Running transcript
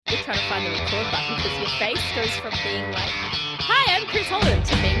you're trying to find the record button because your face goes from being like, "Hi, I'm Chris Holland,"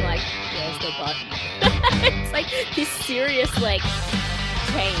 to being like, "Where's the button?" It's like this serious like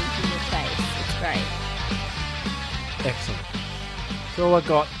change in your face. It's great. Excellent. That's all I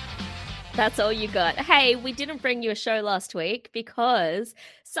got. That's all you got. Hey, we didn't bring you a show last week because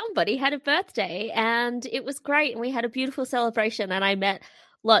somebody had a birthday and it was great and we had a beautiful celebration and I met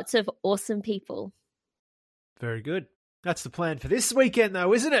lots of awesome people. Very good. That's the plan for this weekend,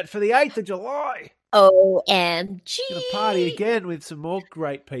 though, isn't it? For the 8th of July. OMG. Going to party again with some more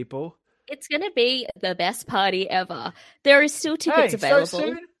great people. It's going to be the best party ever. There is still tickets available. So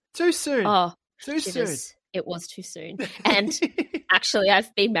soon? Too soon. Oh, too soon. It was too soon. And actually,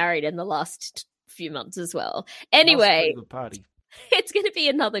 I've been married in the last few months as well. Anyway, party. It's going to be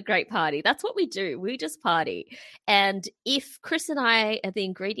another great party. That's what we do. We just party. And if Chris and I are the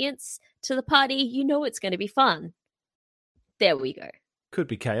ingredients to the party, you know it's going to be fun. There we go. Could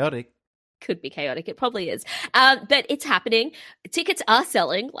be chaotic. Could be chaotic. It probably is. But it's happening. Tickets are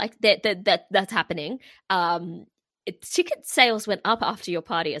selling. Like that's happening. Ticket sales went up after your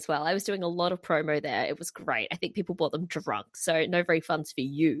party as well. I was doing a lot of promo there. It was great. I think people bought them drunk, so no refunds for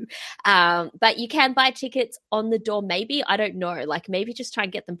you. But you can buy tickets on the door. Maybe, I don't know. Like maybe just try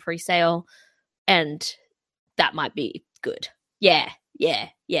and get them pre-sale, and that might be good. Yeah.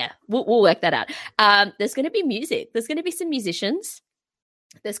 We'll work that out. There's going to be music. There's going to be some musicians.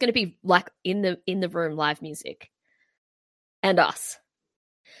 There's going to be like in the room live music, and us,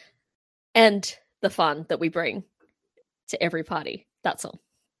 and the fun that we bring to every party. That's all.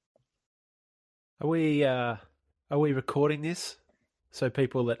 Are we recording this so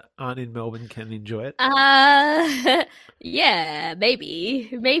people that aren't in Melbourne can enjoy it? Yeah,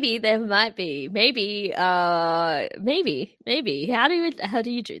 maybe there might be. Maybe. How do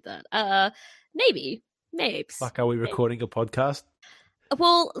you do that? Maybe. Like, are we recording a podcast?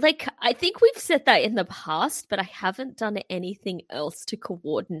 Well, like, I think we've said that in the past, but I haven't done anything else to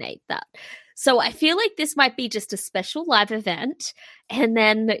coordinate that. So I feel like this might be just a special live event, and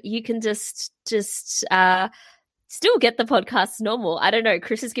then you can just still get the podcast normal. I don't know.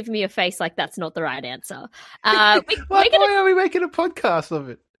 Chris is giving me a face like that's not the right answer. Why are we making a podcast of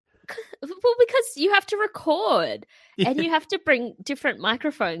it? Well, because you have to record and you have to bring different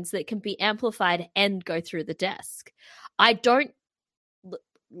microphones that can be amplified and go through the desk.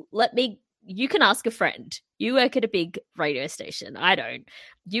 You can ask a friend. You work at a big radio station. I don't.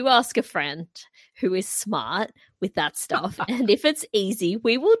 You ask a friend who is smart with that stuff. And if it's easy,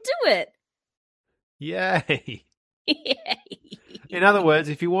 we will do it. Yay. Yay. In other words,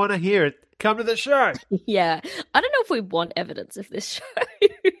 if you want to hear it, come to the show. Yeah. I don't know if we want evidence of this show.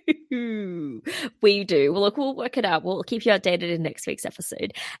 We do. Well, look, we'll work it out. We'll keep you updated in next week's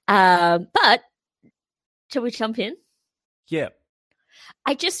episode. But shall we jump in? Yeah.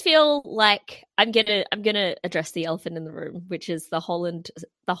 I just feel like I'm gonna address the elephant in the room, which is the Holland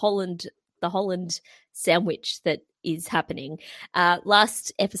sandwich that is happening.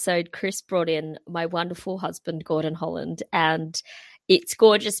 Last episode, Chris brought in my wonderful husband, Gordon Holland, and it's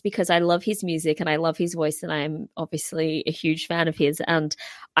gorgeous because I love his music and I love his voice, and I'm obviously a huge fan of his. And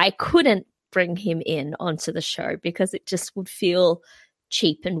I couldn't bring him in onto the show because it just would feel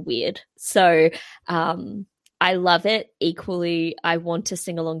cheap and weird. So, I love it equally. I want to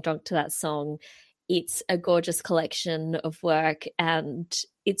sing along drunk to that song. It's a gorgeous collection of work and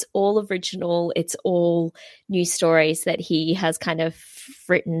it's all original. It's all new stories that he has kind of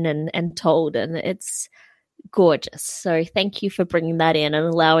written and told, and it's gorgeous. So thank you for bringing that in and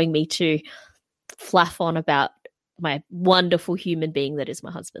allowing me to fluff on about my wonderful human being that is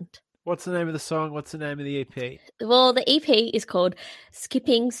my husband. What's the name of the song? What's the name of the EP? Well, the EP is called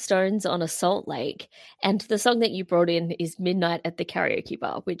Skipping Stones on a Salt Lake. And the song that you brought in is Midnight at the Karaoke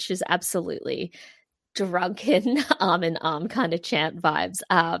Bar, which is absolutely drunken arm in arm kind of chant vibes.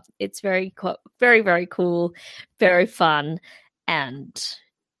 It's very, very cool, very fun. And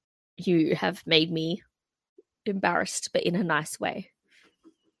you have made me embarrassed, but in a nice way.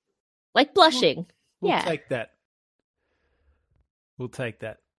 Like blushing. We'll take that. We'll take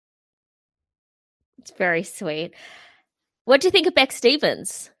that. It's very sweet. What do you think of Beck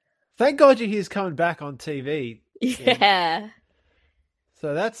Stevens? Thank God he's coming back on TV. Yeah.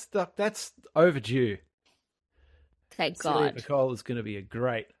 So that's overdue. Thank Celia God. Nicole is going to be a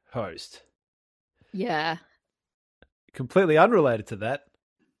great host. Yeah. Completely unrelated to that,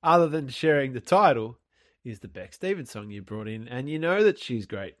 other than sharing the title, is the Beck Stevens song you brought in, and you know that she's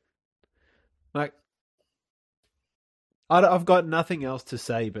great. Like, I've got nothing else to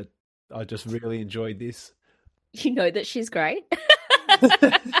say, but I just really enjoyed this. You know that she's great.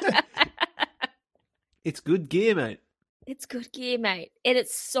 It's good gear, mate. It's good gear, mate. And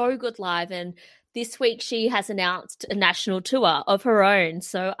it's so good live. And this week she has announced a national tour of her own.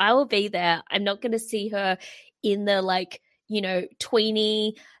 So I will be there. I'm not going to see her in the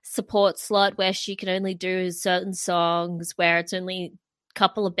tweeny support slot where she can only do certain songs where it's only a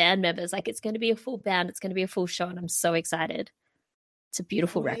couple of band members. Like, it's going to be a full band. It's going to be a full show. And I'm so excited. It's a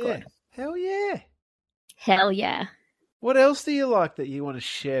beautiful record. Hell yeah. Hell yeah. What else do you like that you want to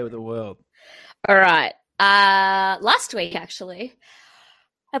share with the world? All right. Last week, actually,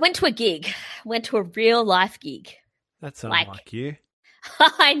 I went to a gig. Went to a real life gig. That's unlike you.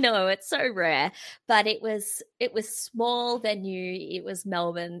 I know, it's so rare, but it was small venue. It was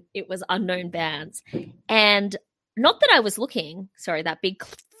Melbourne. It was unknown bands, and not that I was looking. Sorry, that big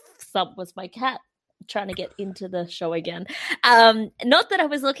thump was my cat trying to get into the show again. Not that I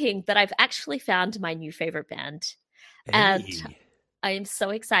was looking, but I've actually found my new favorite band, and I am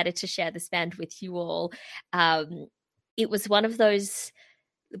so excited to share this band with you all. It was one of those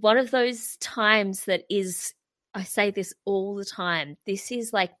times that is, I say this all the time, this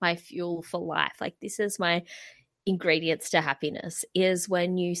is like my fuel for life. Like, this is my ingredients to happiness, is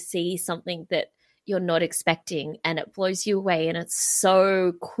when you see something that you're not expecting and it blows you away and it's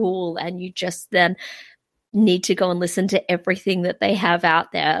so cool, and you just then need to go and listen to everything that they have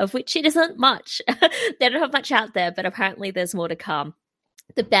out there, of which it isn't much. They don't have much out there, but apparently there's more to come.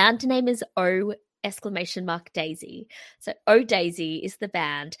 The band name is !Daisy. So Daisy is the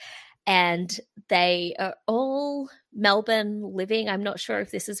band, and they are all Melbourne living. I'm not sure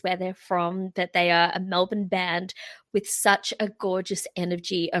if this is where they're from, but they are a Melbourne band with such a gorgeous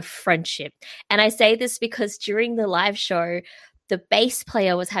energy of friendship. And I say this because during the live show, the bass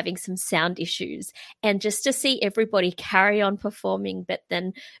player was having some sound issues, and just to see everybody carry on performing, but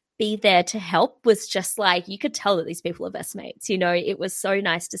then be there to help, was just like, you could tell that these people are best mates. You know, it was so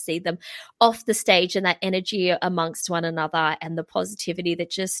nice to see them off the stage and that energy amongst one another and the positivity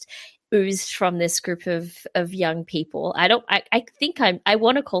that just oozed from this group of young people. I think I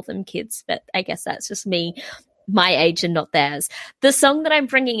want to call them kids, but I guess that's just me, my age and not theirs. The song that I'm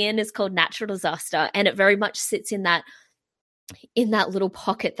bringing in is called Natural Disaster, and it very much sits in that little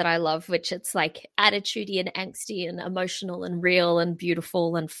pocket that I love, which it's like attitudey and angsty and emotional and real and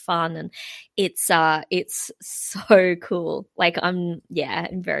beautiful and fun, and it's so cool. Like, I'm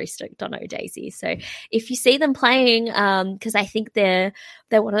very stoked on Daisy. So if you see them playing, because I think they're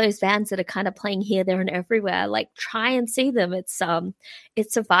one of those bands that are kind of playing here, there, and everywhere, like, try and see them. It's a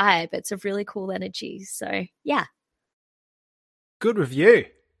vibe. It's a really cool energy. So yeah. Good review.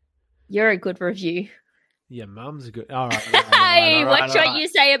 You're a good review. Your mum's good. All right. Hey, watch what you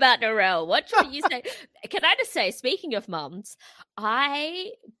say about Narelle. Watch what you say. Can I just say, speaking of mums,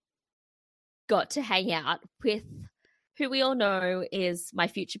 I got to hang out with who we all know is my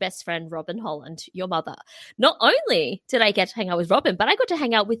future best friend, Robin Holland, your mother. Not only did I get to hang out with Robin, but I got to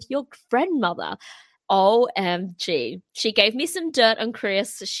hang out with your friend mother. OMG. She gave me some dirt on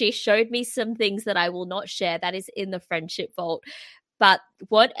Chris. She showed me some things that I will not share. That is in the friendship vault. But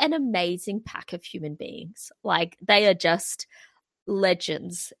what an amazing pack of human beings. Like, they are just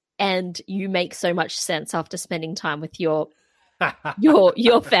legends. And you make so much sense after spending time with your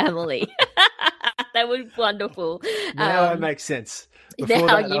family. That was wonderful. Now it makes sense. Before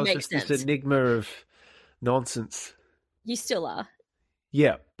now that, you I was make just sense. this enigma of nonsense. You still are.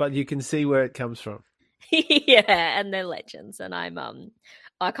 Yeah, but you can see where it comes from. Yeah, and they're legends. And I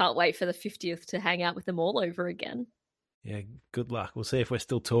can't wait for the 50th to hang out with them all over again. Yeah, good luck. We'll see if we're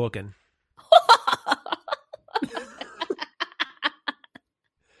still talking.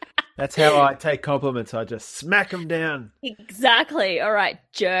 That's how I take compliments. I just smack them down. Exactly. All right,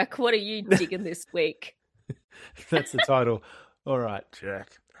 jerk. What are you digging this week? That's the title. All right,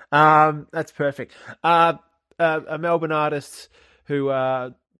 jerk. That's perfect. A Melbourne artist who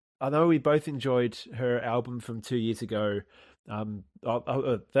I know we both enjoyed her album from 2 years ago.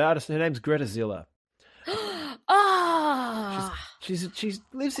 The artist, her name's Greta Zilla. She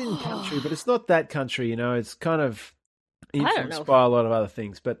lives in country, but it's not that country, you know. It's kind of influenced by a lot of other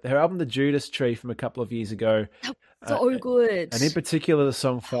things. But her album, The Judas Tree, from a couple of years ago, so good. And in particular, the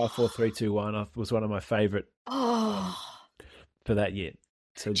song 54321 was one of my favorite for that year.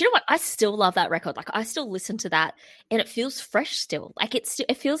 So, do you know what? I still love that record. Like, I still listen to that, and it feels fresh still. Like, it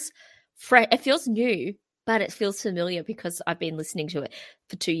feels fresh. It feels new, but it feels familiar because I've been listening to it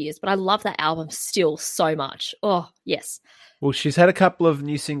for 2 years. But I love that album still so much. Oh, yes. Well, she's had a couple of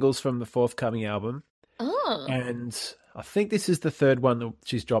new singles from the forthcoming album. Oh. And I think this is the third one that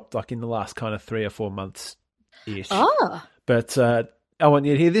she's dropped, like, in the last kind of 3 or 4 months-ish. Oh. But I want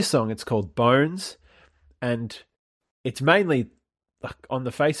you to hear this song. It's called Bones. And it's mainly, like, on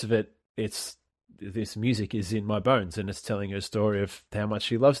the face of it, it's this music is in my bones, and it's telling her a story of how much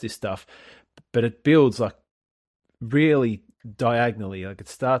she loves this stuff. But it builds like really diagonally. Like it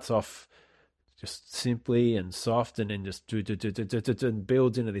starts off just simply and soft, and then just and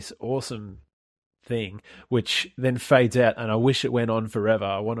builds into this awesome thing, which then fades out. And I wish it went on forever.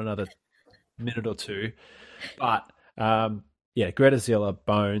 I want another minute or two, but yeah, Greta Zilla,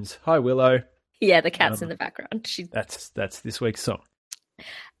 Bones. Hi Willow. Yeah, the cat's in the background. That's this week's song.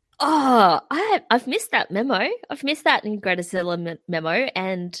 Oh, I've missed that memo. I've missed that in Greta Zilla memo,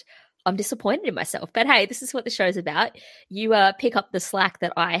 and I'm disappointed in myself. But hey, this is what the show's about. You pick up the slack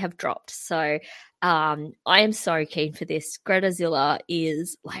that I have dropped. So I am so keen for this. Greta Zilla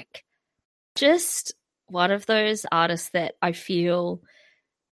is like just one of those artists that I feel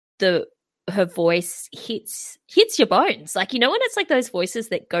her voice hits your bones. Like, you know, when it's like those voices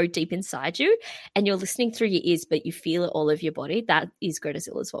that go deep inside you and you're listening through your ears, but you feel it all over your body. That is Greta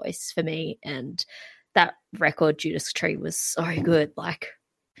Zilla's voice for me. And that record, Judas Tree, was so good. Like,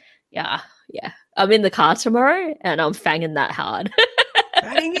 yeah. I'm in the car tomorrow and I'm fanging that hard.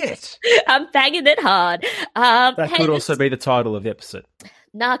 Bang it. I'm banging it hard. That could also be the title of the episode.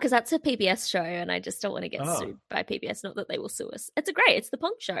 Nah, because that's a PBS show and I just don't want to get sued by PBS. Not that they will sue us. It's It's the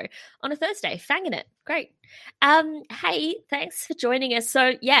Punk Show on a Thursday. Fanging it. Great. Hey, thanks for joining us.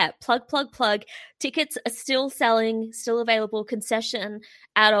 So yeah, plug. Tickets are still selling, still available. Concession,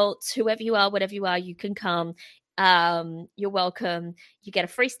 adults, whoever you are, whatever you are, you can come. You're welcome. You get a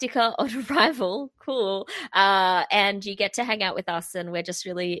free sticker on arrival. Cool. And you get to hang out with us. And we're just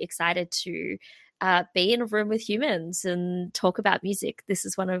really excited to be in a room with humans and talk about music. This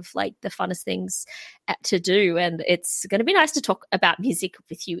is one of like the funnest things to do. And it's going to be nice to talk about music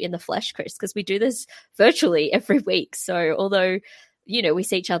with you in the flesh, Chris, because we do this virtually every week. So although, you know, we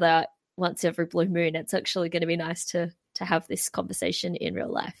see each other once every blue moon, it's actually going to be nice to have this conversation in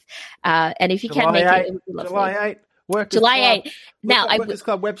real life. And if you can make it would be lovely. July 8th. July 8th. Now, Workers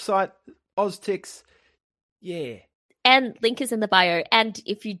Club website, OzTix. Yeah. And link is in the bio. And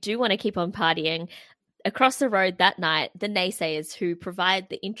if you do want to keep on partying, across the road that night, the Naysayers, who provide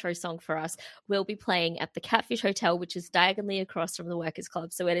the intro song for us, will be playing at the Catfish Hotel, which is diagonally across from the Workers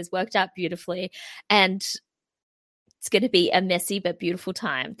Club. So it has worked out beautifully. And it's going to be a messy but beautiful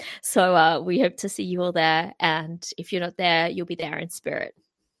time. So we hope to see you all there. And if you're not there, you'll be there in spirit.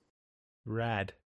 Rad.